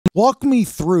Walk me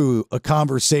through a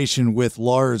conversation with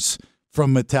Lars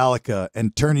from Metallica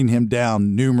and turning him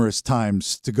down numerous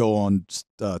times to go on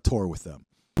tour with them.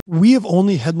 We have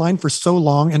only headlined for so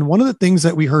long. And one of the things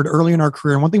that we heard early in our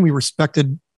career, and one thing we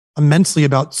respected immensely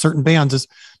about certain bands is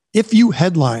if you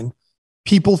headline,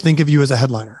 people think of you as a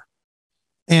headliner.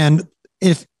 And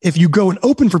if you go and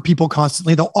open for people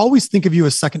constantly, they'll always think of you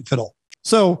as second fiddle.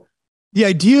 So the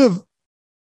idea of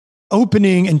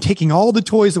opening and taking all the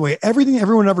toys away, everything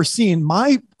everyone ever seen,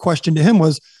 my question to him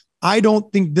was, I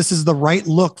don't think this is the right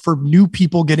look for new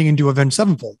people getting into Avenged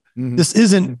Sevenfold. Mm-hmm. This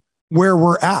isn't where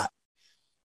we're at.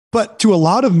 But to a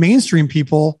lot of mainstream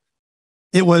people,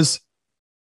 it was,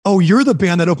 oh, you're the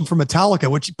band that opened for Metallica,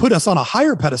 which put us on a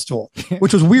higher pedestal,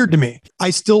 which was weird to me. I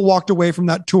still walked away from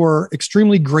that tour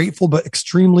extremely grateful, but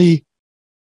extremely,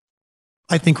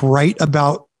 I think, right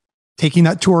about taking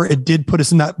that tour. It did put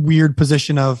us in that weird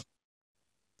position of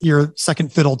you're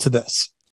second fiddle to this.